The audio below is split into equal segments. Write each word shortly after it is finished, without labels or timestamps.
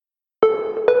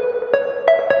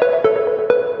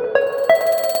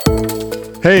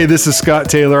Hey, this is Scott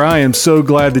Taylor. I am so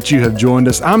glad that you have joined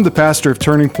us. I'm the pastor of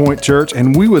Turning Point Church,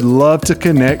 and we would love to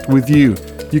connect with you.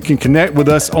 You can connect with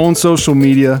us on social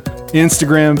media,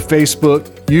 Instagram, Facebook,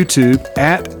 YouTube,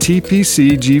 at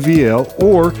TPCGVL,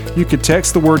 or you could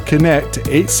text the word connect to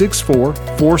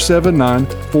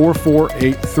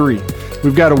 864-479-4483.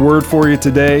 We've got a word for you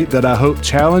today that I hope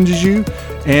challenges you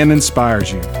and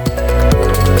inspires you.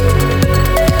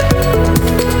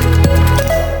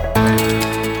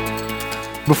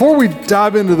 Before we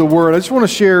dive into the Word, I just want to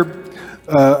share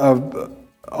a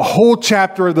whole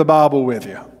chapter of the Bible with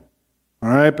you. All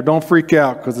right, but don't freak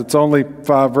out because it's only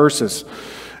 5 verses.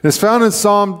 It's found in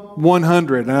Psalm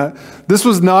 100. This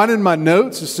was not in my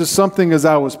notes. It's just something as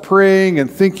I was praying and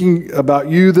thinking about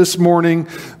you this morning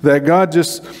that God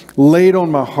just laid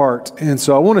on my heart. And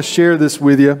so I want to share this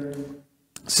with you.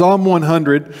 Psalm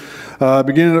 100,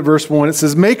 beginning at verse 1, it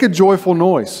says, "Make a joyful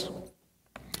noise.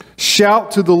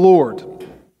 Shout to the Lord.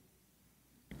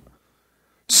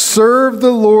 Serve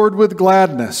the Lord with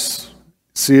gladness."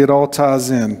 See, it all ties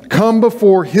in. "Come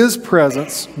before His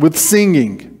presence with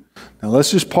singing." Now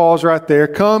let's just pause right there.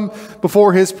 Come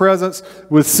before His presence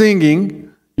with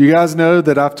singing. You guys know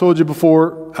that I've told you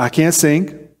before, I can't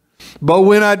sing. But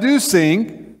when I do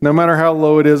sing, no matter how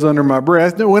low it is under my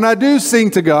breath, when I do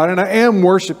sing to God and I am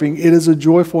worshiping, it is a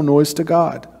joyful noise to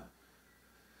God.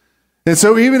 And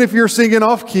so even if you're singing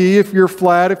off key, if you're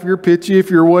flat, if you're pitchy, if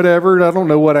you're whatever, I don't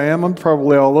know what I am, I'm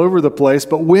probably all over the place.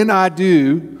 But when I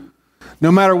do,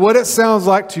 no matter what it sounds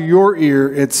like to your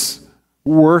ear, it's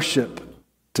worship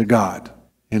to God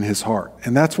in His heart.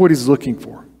 And that's what He's looking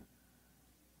for.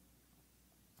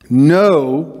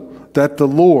 Know that the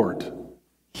Lord,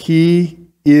 He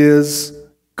is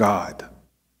God.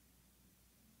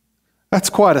 That's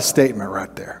quite a statement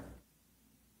right there.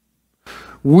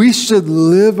 We should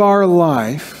live our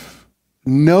life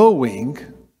knowing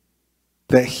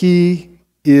that He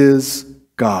is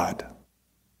God.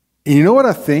 And you know what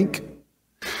I think?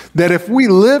 That if we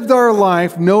lived our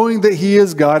life knowing that He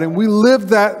is God, and we lived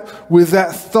that with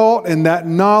that thought and that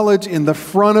knowledge in the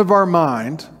front of our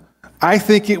mind, I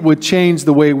think it would change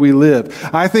the way we live.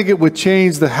 I think it would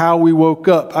change how we woke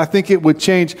up. I think it would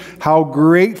change how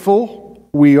grateful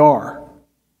we are.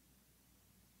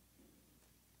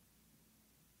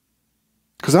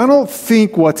 Because I don't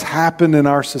think what's happened in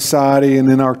our society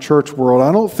and in our church world,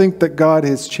 I don't think that God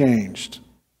has changed.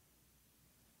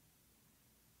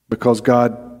 Because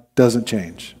God doesn't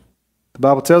change. The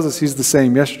Bible tells us He's the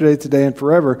same yesterday, today, and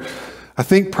forever. I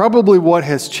think probably what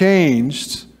has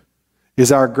changed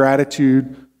is our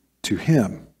gratitude to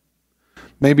Him.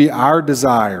 Maybe our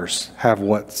desires have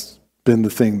what's been the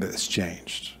thing that's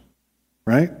changed.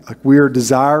 Right? Like we are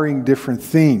desiring different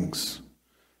things.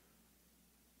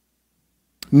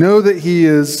 Know that He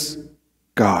is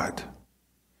God.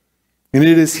 And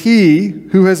it is He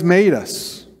who has made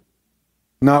us,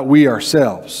 not we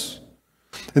ourselves.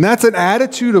 And that's an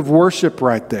attitude of worship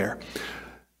right there.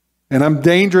 And I'm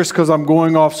dangerous because I'm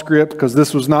going off script because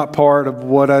this was not part of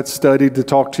what I'd studied to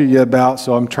talk to you about.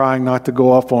 So I'm trying not to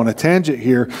go off on a tangent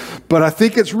here. But I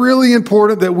think it's really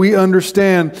important that we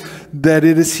understand that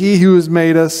it is He who has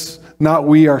made us, not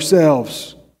we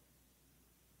ourselves.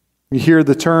 You hear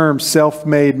the term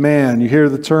self-made man. You hear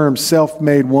the term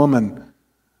self-made woman.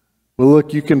 Well,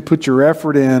 look, you can put your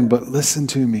effort in, but listen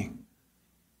to me.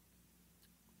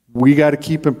 We got to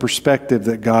keep in perspective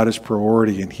that God is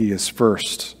priority and He is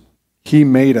first. He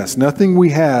made us. Nothing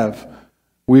we have,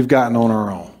 we've gotten on our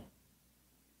own,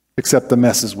 except the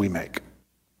messes we make.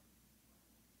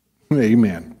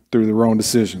 Amen. Through the wrong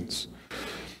decisions.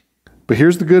 But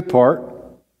here's the good part.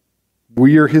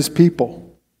 We are His people.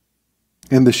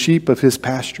 And the sheep of His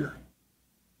pasture.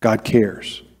 God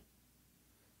cares.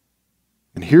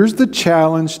 And here's the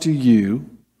challenge to you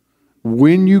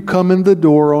when you come in the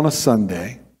door on a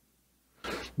Sunday.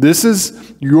 This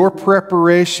is your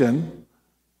preparation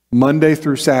Monday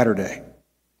through Saturday.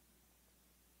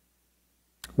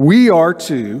 We are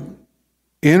to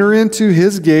enter into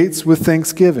His gates with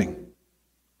thanksgiving.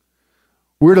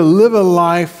 We're to live a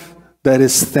life that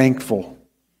is thankful.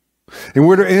 And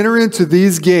we're to enter into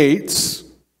these gates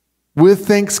with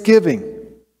thanksgiving.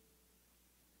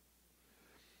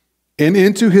 And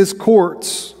into His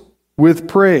courts with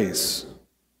praise.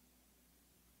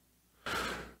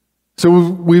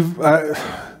 So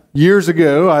years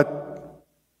ago, I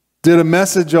did a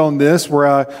message on this where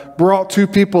I brought 2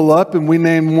 people up and we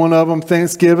named one of them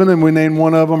Thanksgiving and we named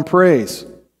one of them Praise.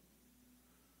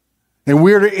 And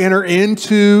we're to enter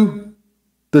into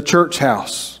the church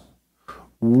house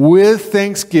with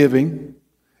thanksgiving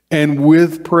and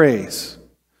with praise.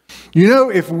 You know,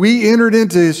 if we entered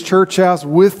into his church house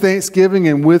with thanksgiving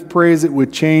and with praise, it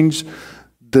would change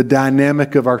the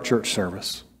dynamic of our church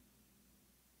service.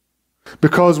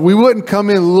 Because we wouldn't come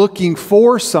in looking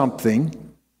for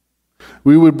something,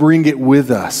 we would bring it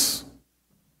with us.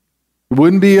 It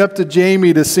wouldn't be up to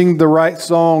Jamie to sing the right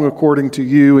song according to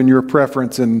you and your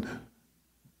preference. And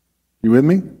you with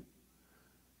me?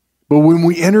 But when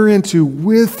we enter into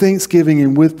with thanksgiving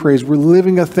and with praise, we're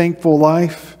living a thankful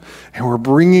life and we're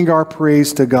bringing our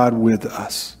praise to God with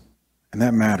us. And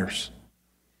that matters.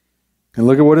 And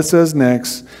look at what it says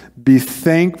next. Be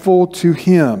thankful to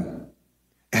him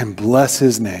and bless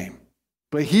his name.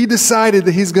 But he decided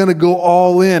that he's going to go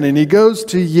all in, and he goes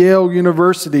to Yale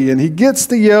University, and he gets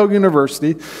to Yale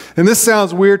University. And this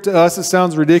sounds weird to us. It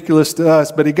sounds ridiculous to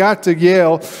us. But he got to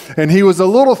Yale, and he was a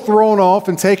little thrown off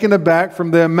and taken aback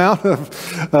from the amount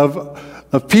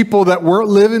of people that weren't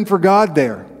living for God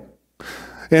there.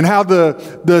 And how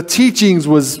the teachings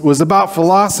was about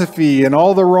philosophy and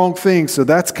all the wrong things. So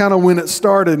that's kind of when it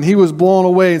started, and he was blown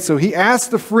away. And so he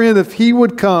asked a friend if he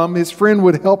would come. His friend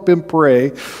would help him pray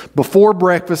before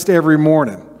breakfast every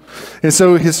morning. And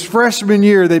so his freshman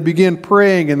year, they began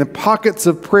praying, and the pockets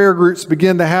of prayer groups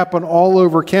began to happen all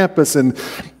over campus. And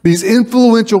these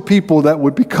influential people that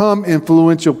would become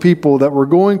influential people that were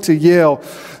going to Yale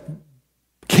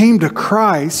came to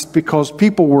Christ because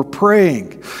people were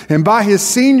praying. And by his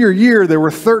senior year, there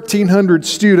were 1,300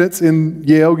 students in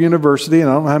Yale University, and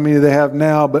I don't know how many they have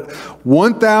now, but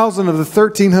 1,000 of the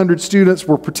 1,300 students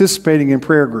were participating in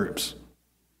prayer groups.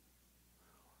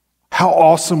 How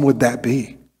awesome would that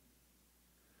be?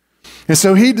 And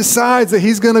so he decides that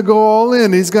he's going to go all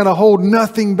in. He's going to hold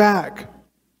nothing back.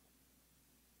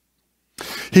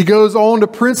 He goes on to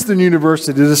Princeton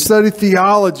University to study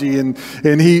theology, and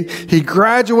he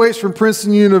graduates from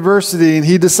Princeton University, and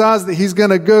he decides that he's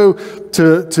going to go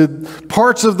to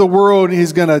parts of the world, and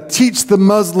he's going to teach the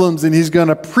Muslims, and he's going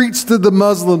to preach to the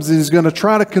Muslims, and he's going to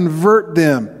try to convert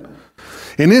them.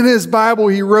 And in his Bible,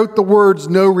 he wrote the words,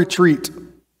 "No retreat."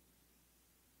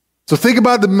 So think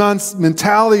about the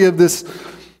mentality of this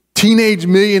teenage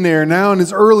millionaire now in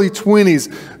his early 20s.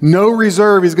 No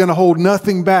reserve. He's going to hold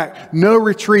nothing back. No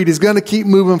retreat. He's going to keep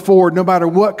moving forward no matter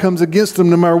what comes against him,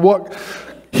 no matter what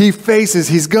he faces.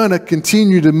 He's going to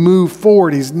continue to move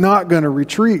forward. He's not going to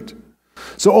retreat.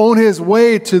 So on his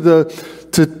way to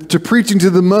preaching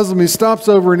to the Muslim, he stops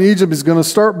over in Egypt. He's going to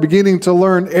start beginning to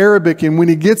learn Arabic. And when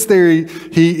he gets there,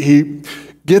 he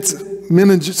gets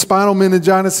spinal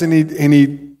meningitis, and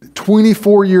he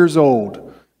 24 years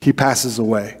old, he passes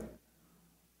away.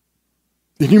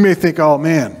 And you may think, oh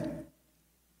man,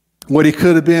 what he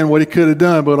could have been, what he could have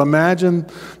done. But imagine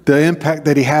the impact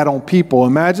that he had on people.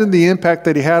 Imagine the impact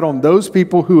that he had on those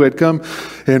people who had come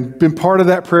and been part of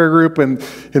that prayer group, and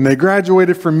they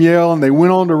graduated from Yale, and they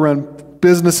went on to run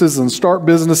businesses and start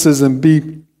businesses and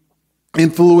be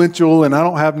influential. And I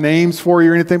don't have names for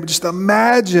you or anything, but just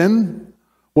imagine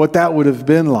what that would have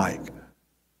been like.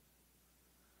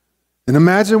 And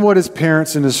imagine what his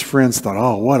parents and his friends thought.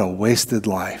 Oh, what a wasted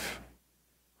life.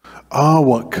 Oh,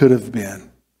 what could have been.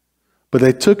 But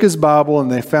they took his Bible and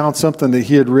they found something that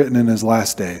he had written in his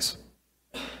last days.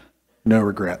 No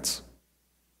regrets.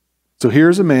 So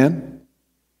here's a man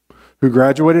who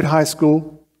graduated high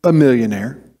school, a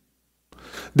millionaire,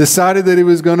 decided that he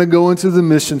was going to go into the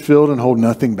mission field and hold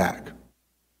nothing back.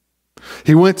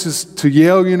 He went to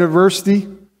Yale University,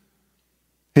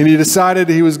 and he decided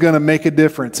he was going to make a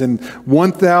difference. And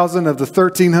 1,000 of the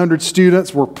 1,300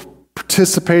 students were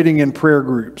participating in prayer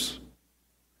groups.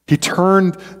 He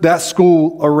turned that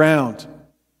school around.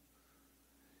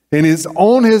 And he's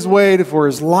on his way for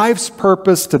his life's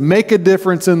purpose to make a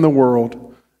difference in the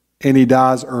world. And he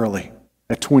dies early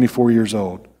at 24 years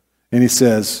old. And he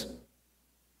says,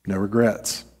 no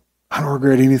regrets. I don't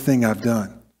regret anything I've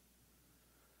done.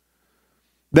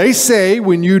 They say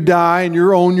when you die and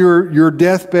you're on your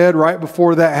deathbed right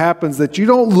before that happens, that you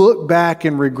don't look back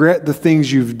and regret the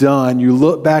things you've done. You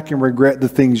look back and regret the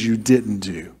things you didn't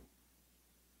do.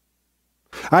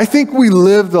 I think we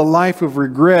live the life of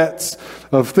regrets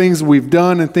of things we've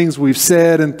done and things we've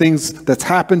said and things that's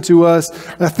happened to us.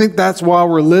 I think that's why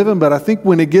we're living. But I think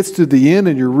when it gets to the end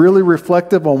and you're really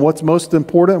reflective on what's most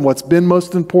important and what's been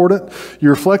most important, you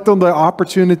reflect on the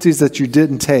opportunities that you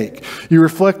didn't take. You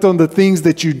reflect on the things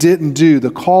that you didn't do,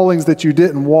 the callings that you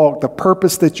didn't walk, the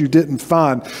purpose that you didn't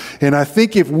find. And I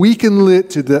think if we can live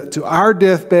to our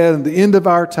deathbed and the end of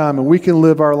our time, and we can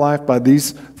live our life by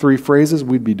these three phrases,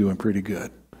 we'd be doing pretty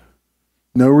good.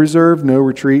 No reserve, no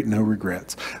retreat, no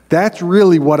regrets. That's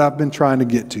really what I've been trying to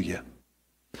get to you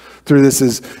through this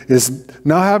is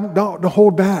don't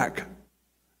hold back.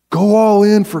 Go all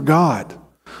in for God.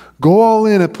 Go all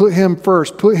in and put Him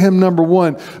first. Put Him number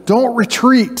one. Don't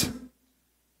retreat.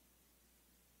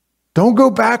 Don't go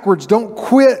backwards. Don't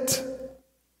quit.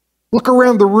 Look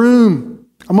around the room.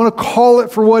 I'm going to call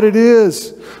it for what it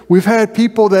is. We've had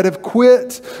people that have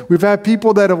quit. We've had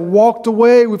people that have walked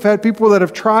away. We've had people that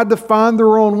have tried to find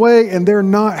their own way, and they're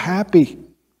not happy.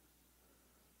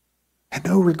 And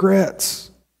no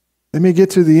regrets. They may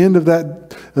get to the end of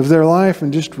their life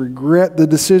and just regret the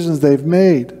decisions they've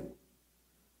made.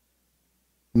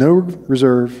 No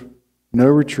reserve, no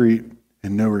retreat,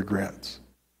 and no regrets.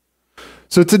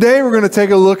 So today we're going to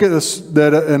take a look at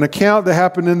an account that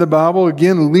happened in the Bible,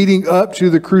 again leading up to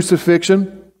the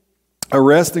crucifixion,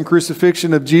 arrest and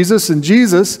crucifixion of Jesus. And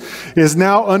Jesus is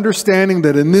now understanding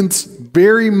that in this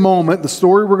very moment, the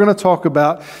story we're going to talk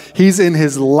about, He's in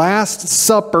His last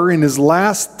supper, in His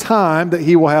last time that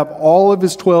He will have all of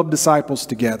His 12 disciples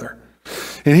together.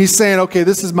 And He's saying, okay,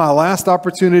 this is my last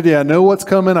opportunity. I know what's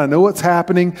coming. I know what's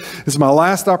happening. It's my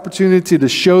last opportunity to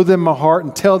show them my heart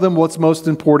and tell them what's most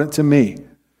important to me.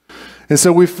 And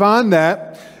so we find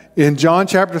that in John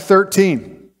chapter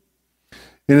 13.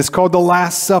 And it's called the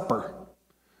Last Supper.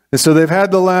 And so they've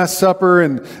had the Last Supper,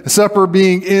 and the supper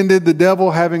being ended, the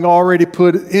devil having already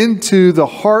put into the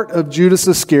heart of Judas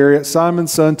Iscariot,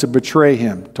 Simon's son, to betray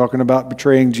Him. Talking about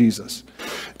betraying Jesus.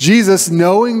 Jesus,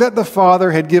 knowing that the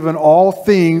Father had given all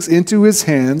things into His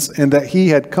hands and that He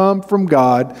had come from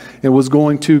God and was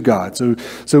going to God. So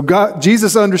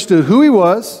Jesus understood who He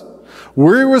was,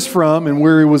 where He was from, and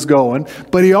where He was going.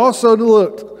 But He also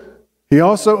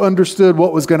understood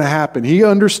what was going to happen. He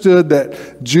understood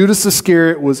that Judas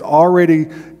Iscariot was already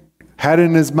had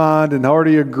in his mind and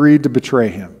already agreed to betray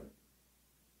Him.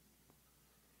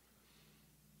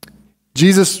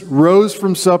 Jesus rose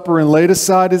from supper and laid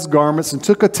aside His garments and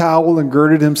took a towel and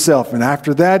girded Himself. And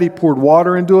after that, He poured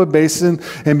water into a basin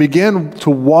and began to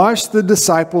wash the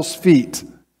disciples' feet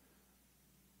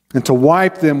and to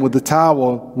wipe them with the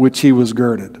towel which He was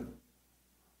girded.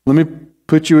 Let me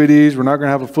put you at ease. We're not going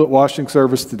to have a foot washing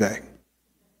service today.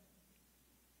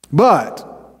 But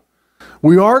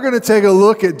we are going to take a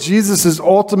look at Jesus'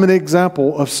 ultimate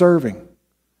example of serving.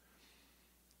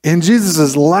 In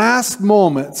Jesus' last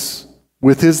moments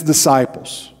with His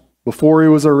disciples, before He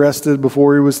was arrested,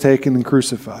 before He was taken and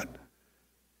crucified,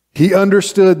 He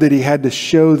understood that He had to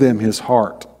show them His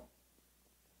heart.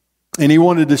 And He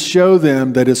wanted to show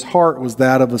them that His heart was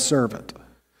that of a servant.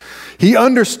 He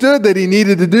understood that He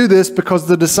needed to do this because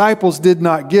the disciples did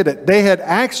not get it. They had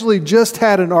actually just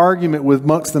had an argument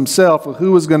amongst themselves of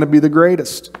who was going to be the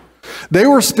greatest. They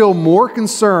were still more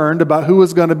concerned about who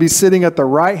was going to be sitting at the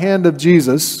right hand of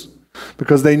Jesus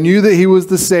because they knew that He was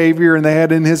the Savior and they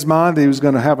had in His mind that He was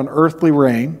going to have an earthly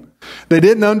reign. They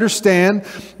didn't understand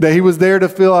that He was there to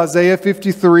fill Isaiah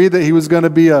 53, that He was going to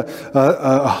be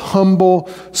a humble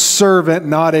servant,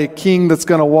 not a king that's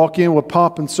going to walk in with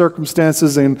pomp and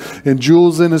circumstances and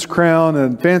jewels in His crown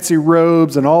and fancy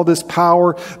robes and all this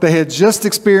power. They had just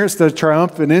experienced a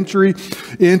triumphant entry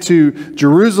into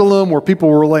Jerusalem where people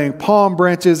were laying palm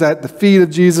branches at the feet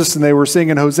of Jesus and they were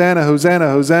singing, Hosanna,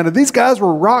 Hosanna, Hosanna. These guys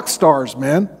were rock stars,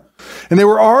 man. And they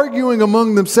were arguing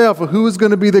among themselves of who was going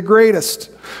to be the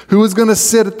greatest, who was going to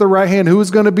sit at the right hand, who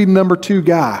was going to be number 2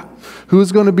 guy, who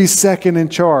was going to be second in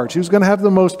charge, who was going to have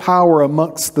the most power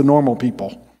amongst the normal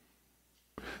people.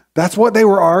 That's what they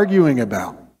were arguing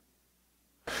about.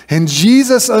 And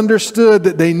Jesus understood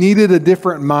that they needed a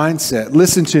different mindset.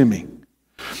 Listen to me.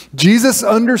 Jesus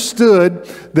understood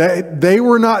that they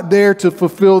were not there to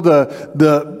fulfill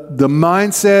the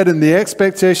mindset and the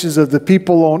expectations of the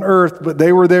people on earth, but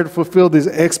they were there to fulfill these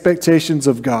expectations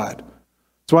of God.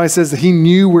 That's why He says that He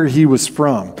knew where He was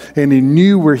from and He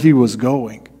knew where He was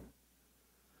going.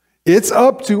 It's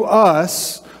up to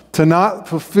us to not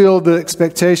fulfill the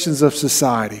expectations of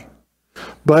society,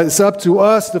 but it's up to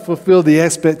us to fulfill the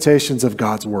expectations of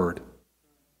God's Word.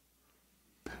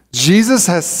 Jesus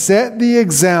has set the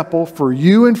example for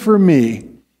you and for me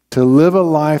to live a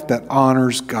life that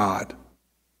honors God.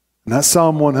 And that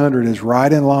Psalm 100 is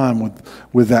right in line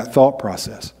with that thought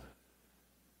process.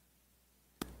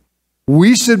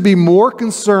 We should be more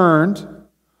concerned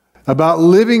about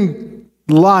living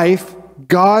life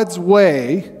God's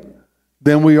way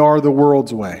than we are the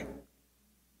world's way.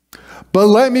 But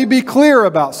let me be clear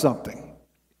about something.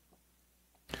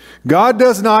 God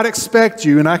does not expect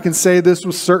you, and I can say this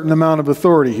with a certain amount of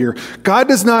authority here, God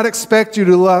does not expect you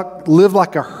to live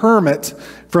like a hermit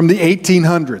from the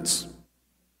 1800s.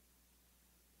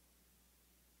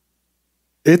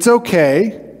 It's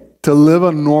okay to live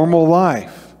a normal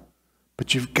life,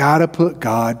 but you've got to put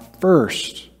God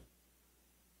first.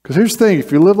 Because here's the thing,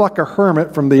 if you live like a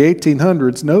hermit from the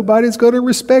 1800s, nobody's going to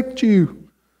respect you.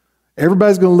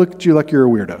 everybody's going to look at you like you're a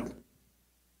weirdo.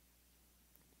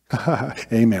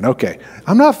 Amen. Okay.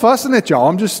 I'm not fussing at y'all.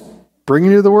 I'm just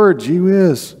bringing you the word. Gee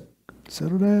whiz.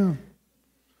 Settle down.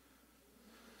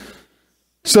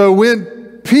 So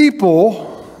when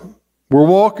people were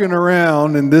walking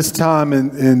around in this time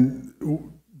in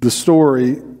the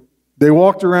story, they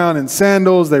walked around in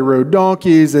sandals, they rode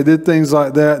donkeys, they did things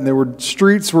like that, and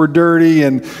streets were dirty,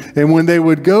 and when they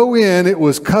would go in, it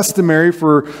was customary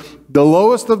for the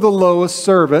lowest of the lowest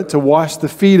servant to wash the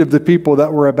feet of the people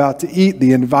that were about to eat,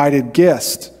 the invited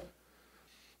guest.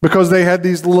 Because they had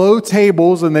these low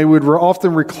tables, and they would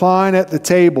often recline at the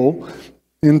table,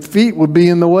 and feet would be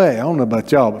in the way. I don't know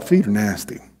about y'all, but feet are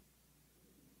nasty.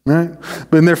 Right?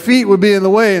 But their feet would be in the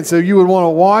way, and so you would want to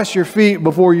wash your feet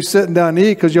before you're sitting down to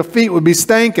eat because your feet would be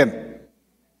stinking.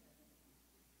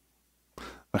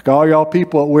 Like all y'all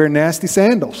people that wear nasty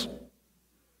sandals.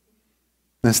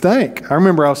 They stink. I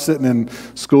remember I was sitting in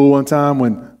school one time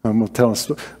when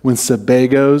Sebagos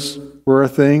were a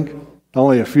thing.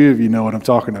 Only a few of you know what I'm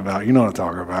talking about. You know what I'm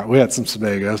talking about. We had some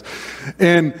Sebagos.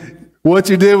 And what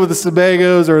you did with the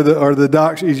Sebagos or the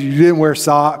Docs is you didn't wear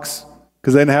socks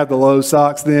because they didn't have the low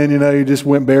socks then. You just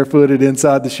went barefooted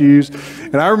inside the shoes.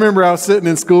 And I remember I was sitting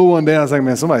in school one day and I was like,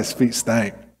 man, somebody's feet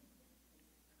stink.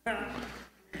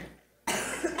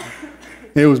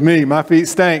 It was me. My feet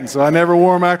stank, so I never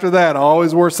wore them after that. I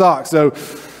always wore socks. So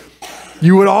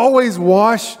you would always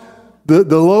wash, the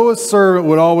lowest servant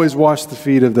would always wash the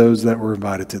feet of those that were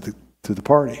invited to the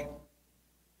party.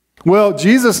 Well,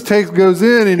 Jesus goes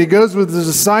in and he goes with his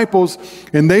disciples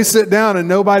and they sit down and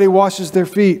nobody washes their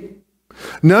feet.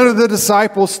 None of the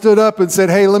disciples stood up and said,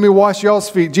 hey, let me wash y'all's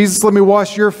feet. Jesus, let me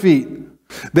wash your feet.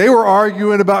 They were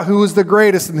arguing about who was the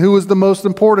greatest and who was the most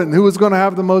important and who was going to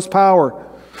have the most power.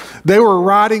 They were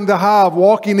riding the high of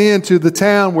walking into the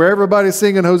town where everybody's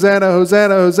singing Hosanna,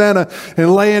 Hosanna, Hosanna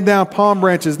and laying down palm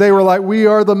branches. They were like, we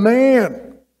are the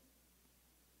man.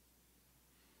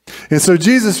 And so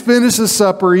Jesus finishes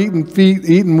supper,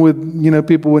 eating with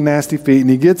people with nasty feet, and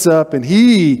he gets up and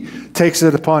he takes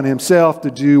it upon himself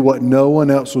to do what no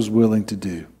one else was willing to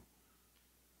do.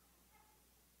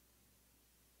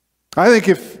 I think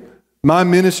if my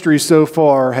ministry so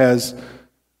far has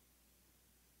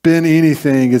been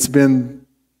anything, it's been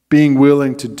being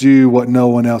willing to do what no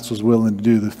one else was willing to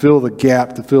do, to fill the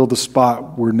gap, to fill the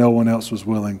spot where no one else was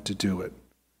willing to do it.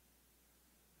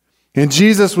 And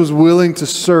Jesus was willing to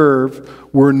serve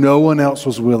where no one else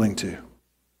was willing to.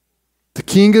 The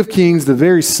King of Kings, the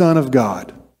very Son of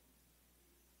God,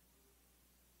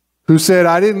 who said,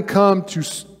 I didn't come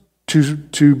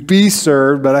to be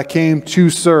served, but I came to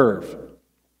serve.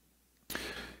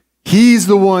 He's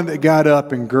the one that got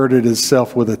up and girded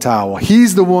himself with a towel.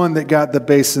 He's the one that got the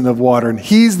basin of water, and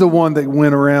he's the one that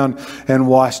went around and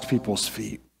washed people's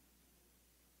feet.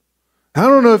 I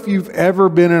don't know if you've ever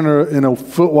been in a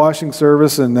foot washing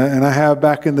service, and I have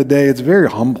back in the day. It's very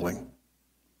humbling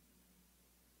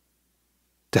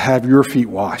to have your feet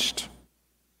washed,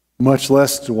 much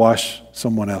less to wash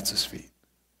someone else's feet.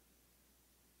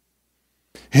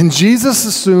 And Jesus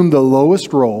assumed the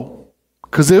lowest role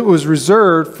because it was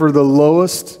reserved for the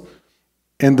lowest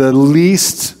and the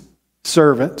least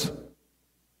servant.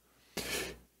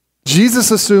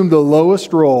 Jesus assumed the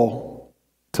lowest role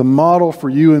to model for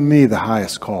you and me the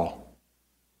highest call.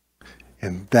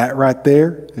 And that right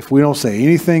there, if we don't say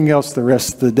anything else the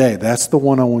rest of the day, that's the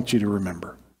one I want you to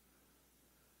remember.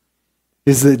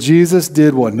 Is that Jesus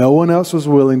did what no one else was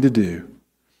willing to do.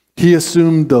 He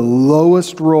assumed the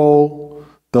lowest role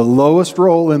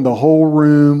in the whole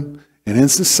room and in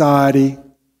society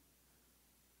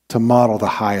to model the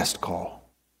highest call.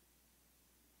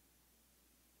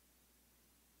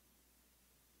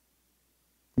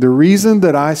 The reason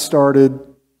that I started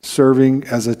serving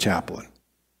as a chaplain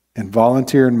and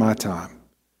volunteering my time,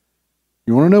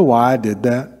 you want to know why I did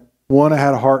that? One, I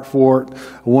had a heart for it.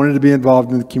 I wanted to be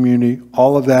involved in the community.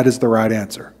 All of that is the right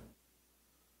answer.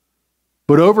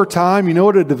 But over time, you know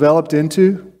what it developed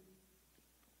into?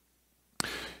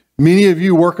 Many of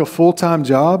you work a full-time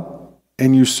job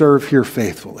and you serve here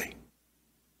faithfully.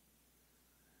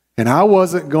 And I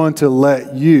wasn't going to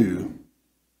let you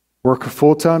work a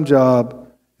full-time job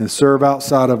and serve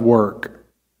outside of work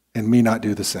and me not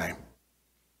do the same.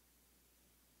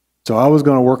 So I was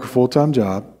going to work a full-time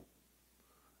job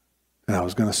and I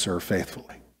was going to serve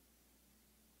faithfully.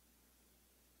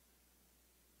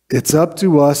 It's up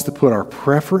to us to put our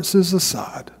preferences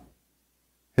aside.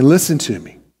 And listen to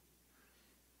me.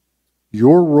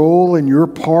 Your role and your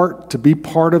part to be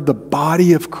part of the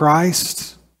body of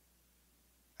Christ,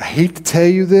 I hate to tell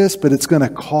you this, but it's going to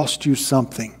cost you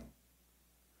something.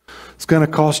 It's going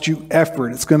to cost you effort.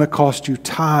 It's going to cost you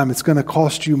time. It's going to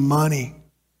cost you money.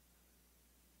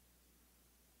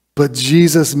 But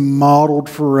Jesus modeled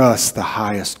for us the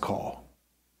highest call.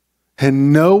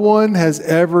 And no one has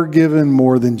ever given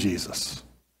more than Jesus.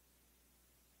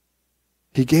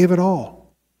 He gave it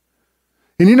all.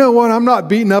 And you know what? I'm not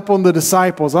beating up on the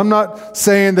disciples. I'm not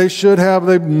saying they should have.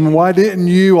 Why didn't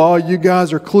you? All you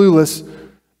guys are clueless.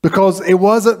 Because it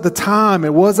wasn't the time.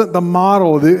 It wasn't the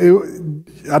model.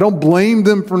 I don't blame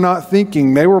them for not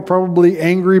thinking. They were probably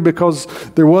angry because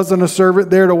there wasn't a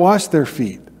servant there to wash their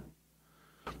feet.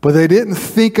 But they didn't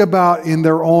think about in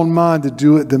their own mind to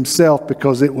do it themselves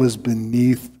because it was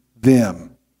beneath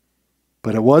them.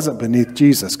 But it wasn't beneath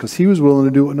Jesus because he was willing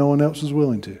to do what no one else was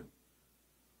willing to.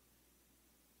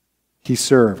 He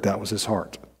served. That was his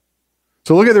heart.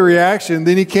 So look at the reaction.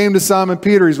 Then he came to Simon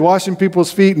Peter. He's washing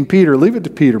people's feet. And Peter, leave it to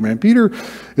Peter, man. Peter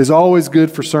is always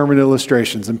good for sermon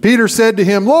illustrations. And Peter said to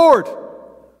him, Lord,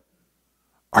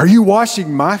 are you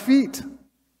washing my feet?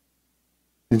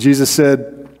 And Jesus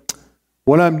said,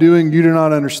 what I'm doing you do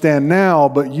not understand now,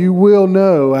 but you will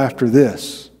know after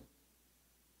this.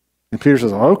 And Peter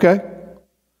says, okay.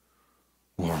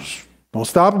 Well, don't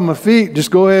stop at my feet.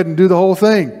 Just go ahead and do the whole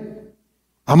thing.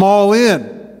 I'm all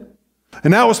in.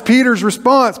 And that was Peter's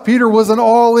response. Peter was an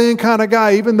all-in kind of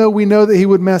guy, even though we know that he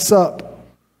would mess up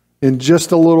in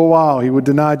just a little while. He would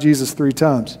deny Jesus 3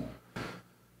 times.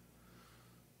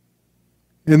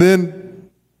 And then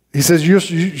he says, you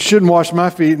shouldn't wash my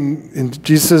feet. And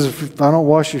Jesus says, if I don't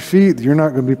wash your feet, you're not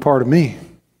going to be part of me.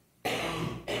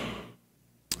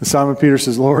 And Simon Peter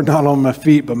says, Lord, not on my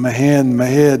feet, but my hand, my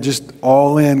head, just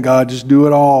all in, God. Just do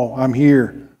it all. I'm here.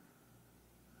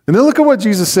 And then look at what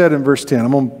Jesus said in verse 10.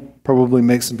 I'm going to probably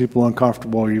make some people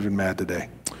uncomfortable or even mad today.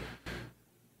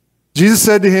 Jesus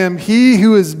said to him, he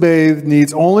who is bathed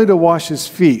needs only to wash his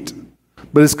feet,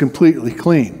 but is completely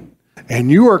clean. And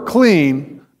you are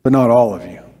clean, but not all of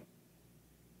you.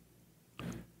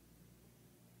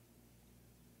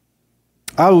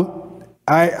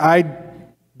 I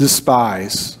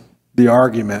despise the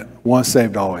argument, once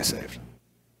saved, always saved.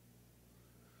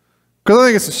 Because I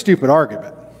think it's a stupid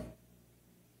argument.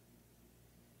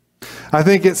 I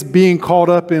think it's being caught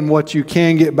up in what you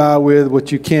can get by with,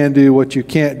 what you can do, what you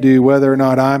can't do, whether or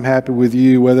not I'm happy with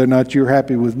you, whether or not you're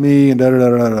happy with me, and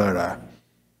da-da-da-da-da-da.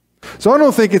 So I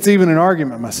don't think it's even an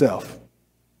argument myself.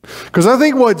 Because I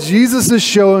think what Jesus is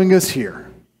showing us here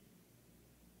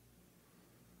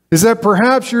is that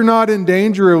perhaps you're not in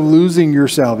danger of losing your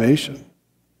salvation.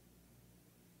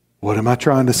 What am I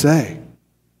trying to say?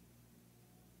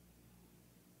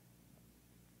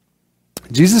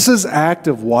 Jesus' act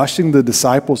of washing the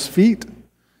disciples' feet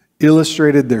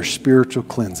illustrated their spiritual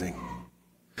cleansing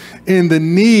and the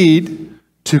need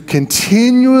to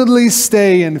continually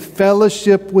stay in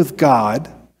fellowship with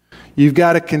God. You've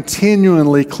got to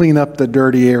continually clean up the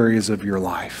dirty areas of your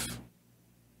life.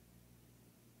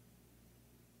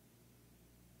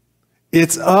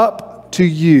 It's up to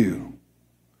you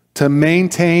to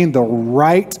maintain the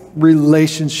right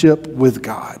relationship with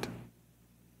God.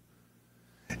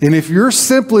 And if you're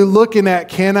simply looking at,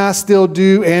 can I still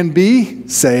do and be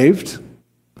saved,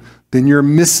 then you're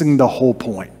missing the whole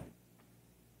point.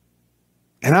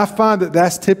 And I find that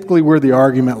that's typically where the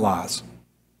argument lies.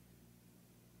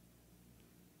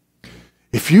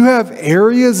 If you have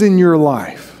areas in your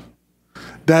life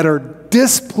that are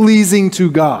displeasing to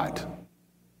God,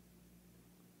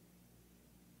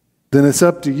 then it's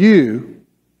up to you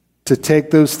to take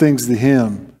those things to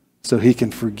Him so He can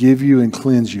forgive you and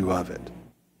cleanse you of it.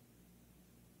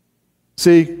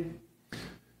 See,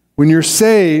 when you're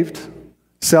saved,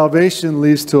 salvation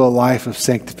leads to a life of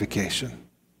sanctification.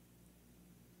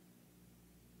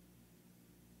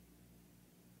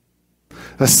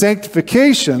 A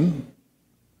sanctification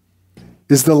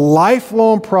is the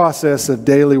lifelong process of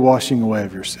daily washing away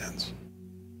of your sins.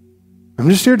 I'm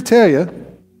just here to tell you,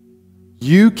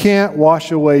 you can't wash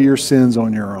away your sins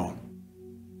on your own.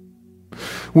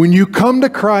 When you come to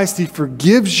Christ, He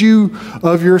forgives you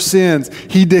of your sins.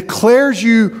 He declares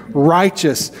you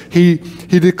righteous. He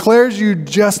declares you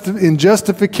in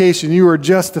justification. You are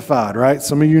justified, right?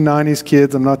 Some of you 90s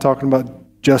kids, I'm not talking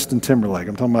about Justin Timberlake.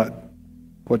 I'm talking about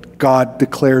what God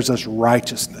declares us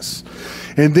righteousness.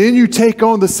 And then you take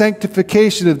on the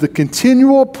sanctification of the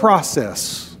continual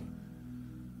process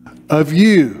of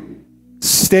you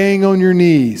staying on your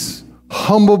knees,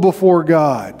 humble before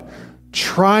God,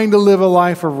 trying to live a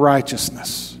life of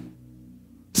righteousness.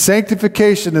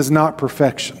 Sanctification is not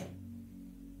perfection.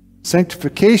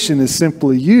 Sanctification is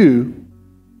simply you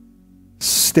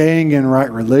staying in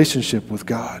right relationship with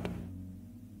God.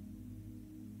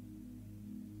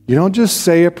 You don't just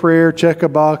say a prayer, check a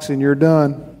box, and you're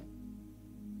done.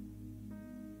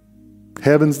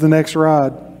 Heaven's the next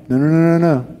ride.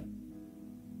 No.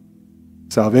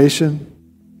 Salvation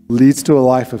leads to a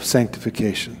life of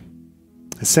sanctification.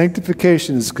 And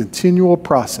sanctification is a continual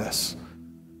process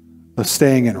of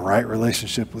staying in right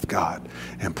relationship with God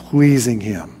and pleasing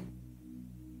Him.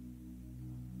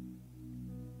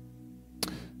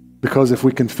 Because if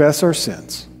we confess our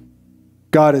sins,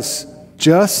 God is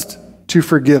just to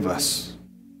forgive us.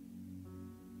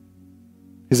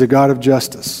 He's a God of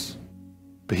justice,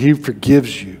 but He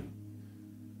forgives you,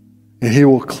 and He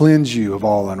will cleanse you of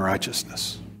all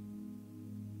unrighteousness.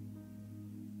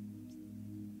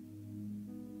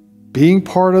 Being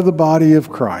part of the body of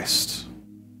Christ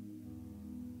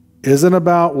isn't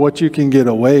about what you can get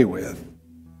away with.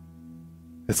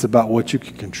 It's about what you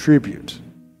can contribute.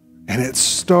 And it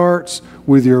starts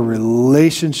with your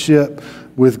relationship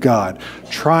with God,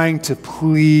 trying to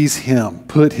please Him,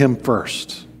 put Him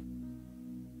first.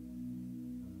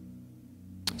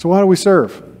 So why do we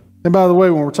serve? And by the way,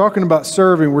 when we're talking about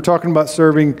serving, we're talking about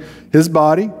serving His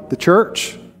body, the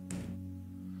church,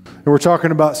 and we're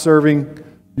talking about serving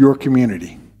your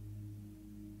community.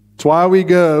 It's why we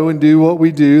go and do what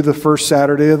we do the first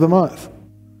Saturday of the month.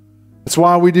 It's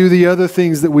why we do the other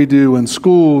things that we do in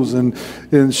schools and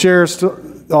in sheriff's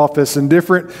office and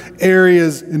different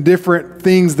areas and different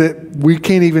things that we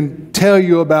can't even tell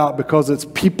you about because it's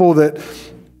people that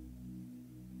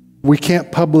we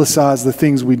can't publicize the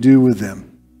things we do with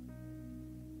them.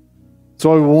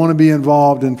 So we want to be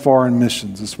involved in foreign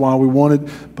missions. That's why we wanted,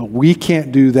 but we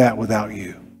can't do that without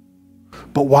you.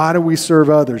 But why do we serve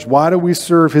others? Why do we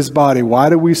serve His body? Why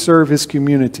do we serve His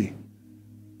community?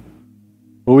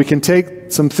 Well, we can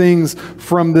take some things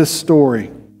from this story.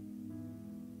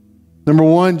 Number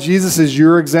one, Jesus is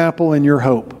your example and your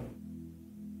hope.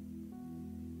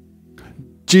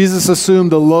 Jesus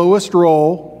assumed the lowest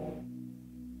role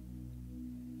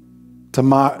to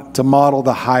model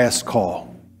the highest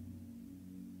call.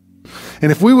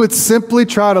 And if we would simply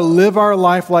try to live our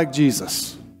life like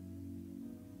Jesus,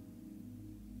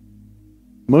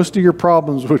 most of your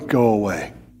problems would go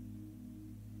away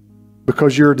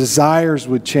because your desires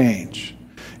would change,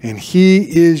 and He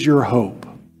is your hope.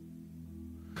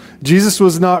 Jesus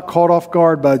was not caught off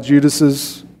guard by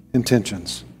Judas's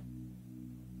intentions.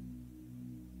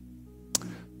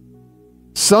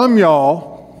 Some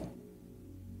y'all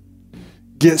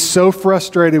get so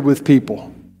frustrated with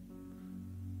people.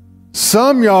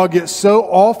 Some y'all get so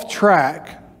off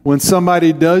track when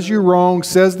somebody does you wrong,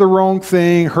 says the wrong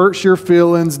thing, hurts your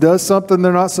feelings, does something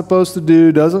they're not supposed to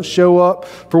do, doesn't show up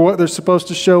for what they're supposed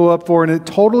to show up for, and it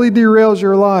totally derails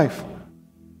your life.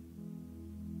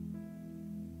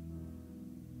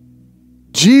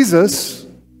 Jesus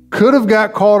could have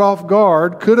got caught off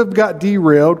guard, could have got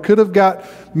derailed, could have got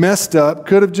messed up,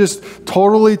 could have just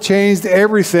totally changed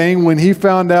everything when He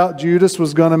found out Judas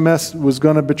was going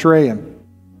to betray Him.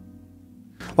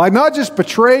 Like, not just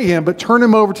betray Him, but turn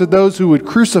Him over to those who would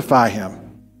crucify Him.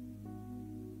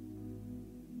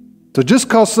 So just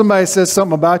because somebody says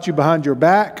something about you behind your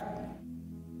back,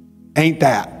 ain't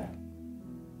that.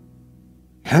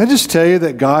 Can I just tell you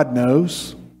that God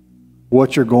knows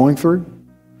what you're going through?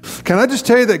 Can I just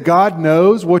tell you that God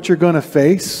knows what you're going to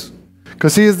face?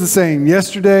 Because He is the same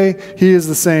yesterday, He is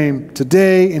the same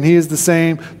today, and He is the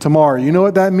same tomorrow. You know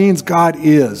what that means? God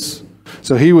is.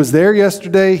 So He was there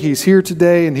yesterday, He's here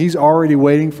today, and He's already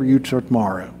waiting for you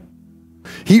tomorrow.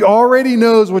 He already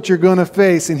knows what you're going to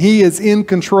face, and He is in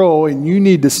control, and you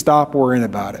need to stop worrying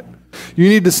about it. You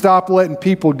need to stop letting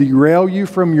people derail you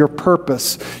from your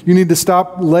purpose. You need to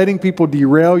stop letting people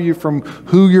derail you from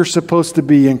who you're supposed to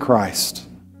be in Christ.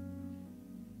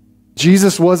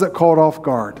 Jesus wasn't caught off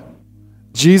guard.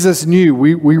 Jesus knew,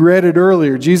 we read it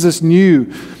earlier, Jesus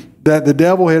knew that the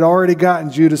devil had already gotten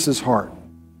Judas's heart.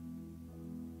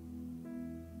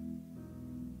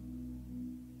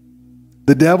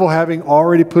 The devil having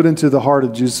already put into the heart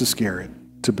of Judas Iscariot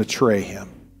to betray Him.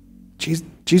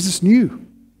 Jesus knew.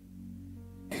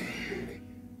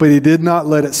 But He did not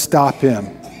let it stop Him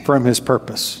from His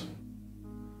purpose.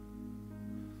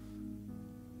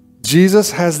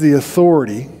 Jesus has the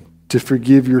authority to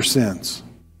forgive your sins.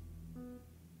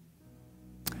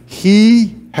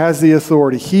 He has the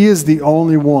authority. He is the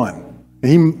only one.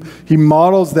 He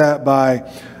models that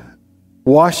by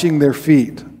washing their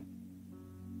feet.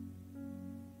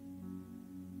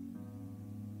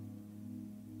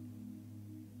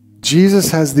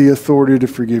 Jesus has the authority to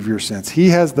forgive your sins. He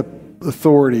has the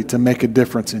authority to make a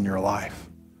difference in your life.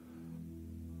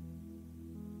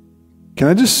 Can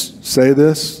I just say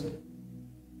this?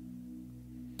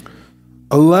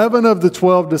 11 of the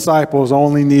 12 disciples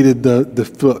only needed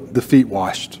the feet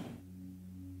washed.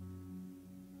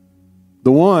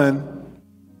 The one,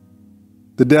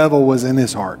 the devil was in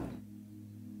his heart.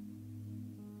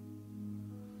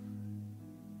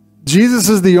 Jesus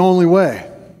is the only way.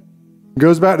 It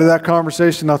goes back to that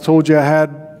conversation I told you I had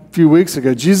a few weeks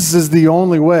ago. Jesus is the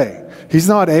only way. He's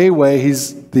not a way,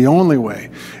 He's the only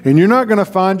way. And you're not going to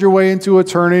find your way into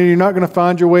eternity. You're not going to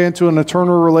find your way into an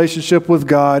eternal relationship with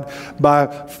God by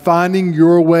finding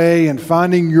your way and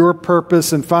finding your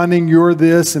purpose and finding your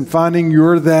this and finding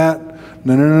your that.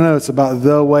 No. It's about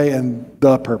the way and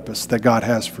the purpose that God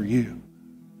has for you.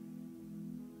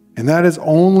 And that is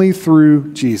only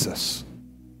through Jesus.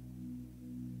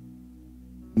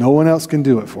 No one else can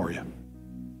do it for you.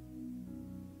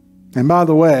 And by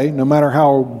the way, no matter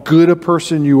how good a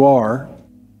person you are,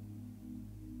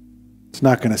 it's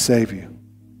not going to save you.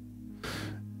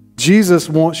 Jesus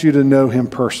wants you to know Him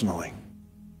personally.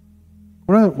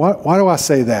 Why do I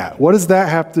say that? What does that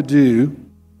have to do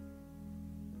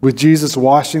with Jesus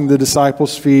washing the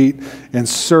disciples' feet and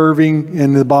serving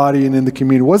in the body and in the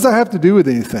community? What does that have to do with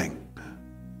anything?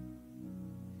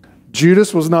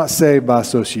 Judas was not saved by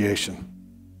association.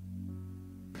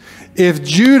 If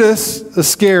Judas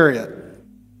Iscariot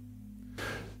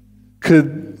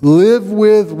could live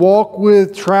with, walk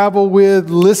with, travel with,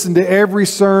 listen to every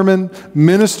sermon,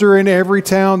 minister in every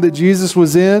town that Jesus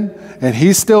was in, and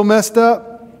he's still messed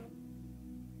up,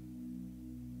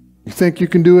 you think you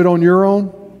can do it on your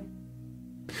own?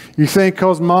 You think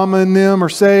because mama and them are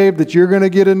saved that you're going to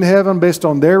get into heaven based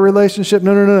on their relationship?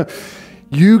 No.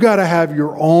 You got to have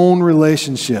your own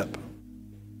relationship.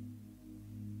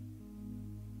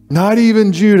 Not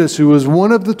even Judas, who was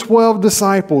one of the 12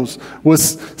 disciples,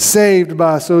 was saved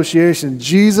by association.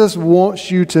 Jesus wants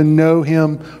you to know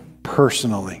Him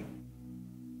personally.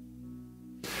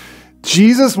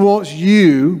 Jesus wants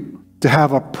you to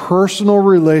have a personal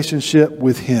relationship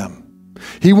with Him.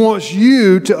 He wants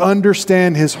you to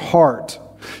understand His heart.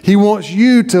 He wants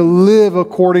you to live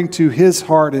according to His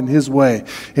heart and His way.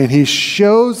 And He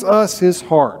shows us His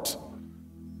heart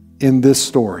in this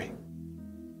story.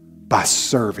 By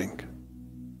serving.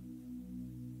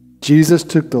 Jesus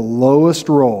took the lowest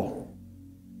role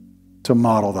to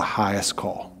model the highest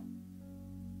call.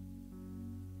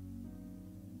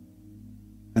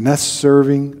 And that's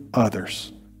serving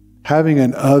others. Having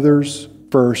an others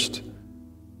first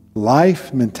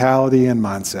life, mentality, and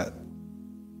mindset.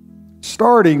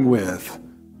 Starting with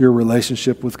your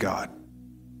relationship with God.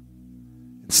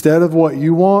 Instead of what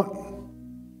you want,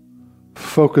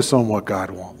 focus on what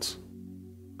God wants.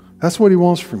 That's what He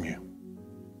wants from you.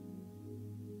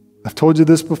 I've told you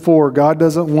this before. God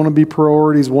doesn't want to be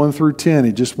priorities 1 through 10.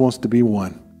 He just wants to be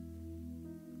one.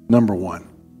 Number one.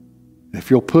 And if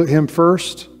you'll put Him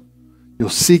first, you'll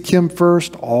seek Him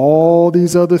first, all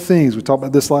these other things, we talked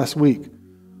about this last week,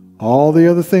 all the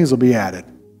other things will be added.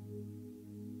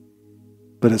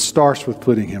 But it starts with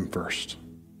putting Him first.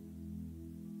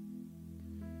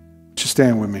 Would you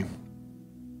stand with me?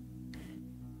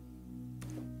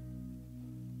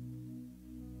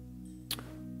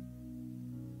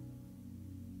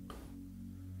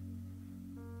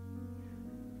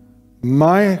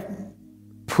 My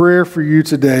prayer for you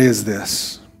today is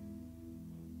this: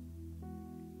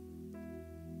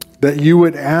 that you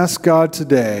would ask God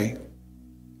today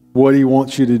what He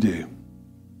wants you to do.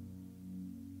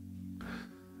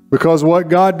 Because what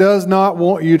God does not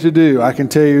want you to do, I can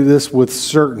tell you this with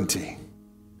certainty.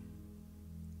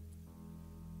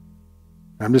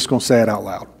 I'm just going to say it out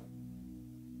loud.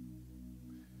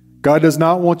 God does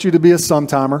not want you to be a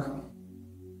sometimer.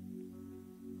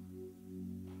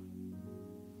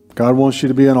 God wants you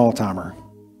to be an all-timer.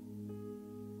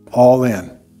 All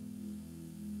in.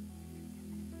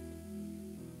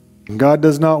 And God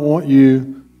does not want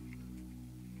you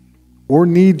or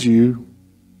need you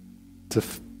to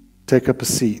take up a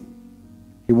seat.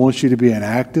 He wants you to be an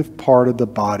active part of the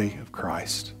body of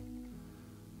Christ.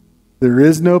 There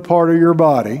is no part of your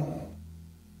body,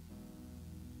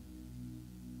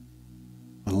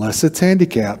 unless it's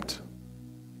handicapped,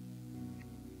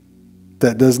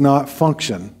 that does not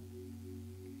function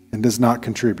and does not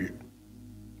contribute.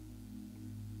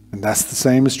 And that's the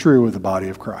same is true with the body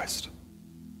of Christ.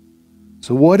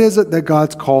 So what is it that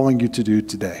God's calling you to do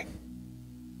today?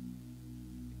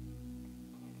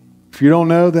 If you don't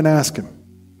know, then ask Him.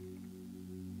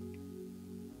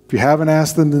 If you haven't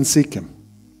asked Him, then seek Him.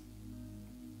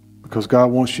 Because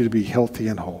God wants you to be healthy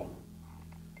and whole.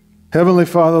 Heavenly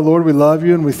Father, Lord, we love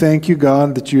You and we thank You,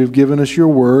 God, that You have given us Your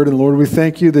word. And Lord, we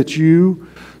thank You that You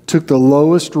took the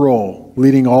lowest role,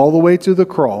 leading all the way to the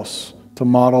cross to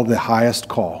model the highest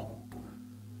call.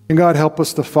 And God, help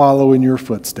us to follow in your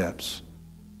footsteps,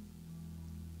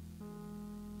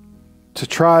 to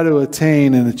try to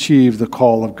attain and achieve the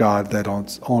call of God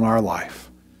that's on our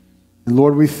life. And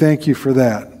Lord, we thank you for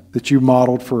that you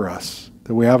modeled for us,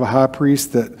 that we have a high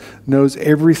priest that knows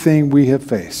everything we have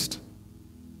faced.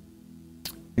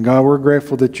 And God, we're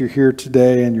grateful that you're here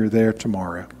today and you're there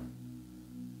tomorrow.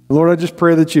 And Lord, I just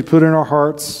pray that you put in our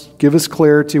hearts, give us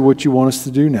clarity what you want us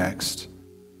to do next.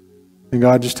 And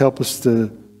God, just help us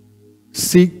to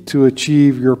seek to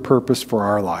achieve your purpose for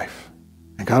our life.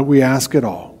 And God, we ask it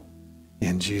all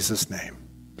in Jesus' name.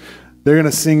 They're going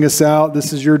to sing us out.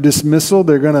 This is your dismissal.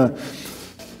 They're going to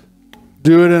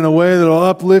do it in a way that will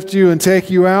uplift you and take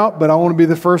you out, but I want to be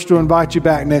the first to invite you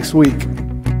back next week.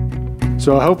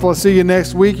 So I hope I'll see you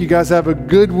next week. You guys have a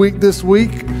good week this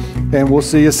week, and we'll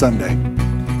see you Sunday.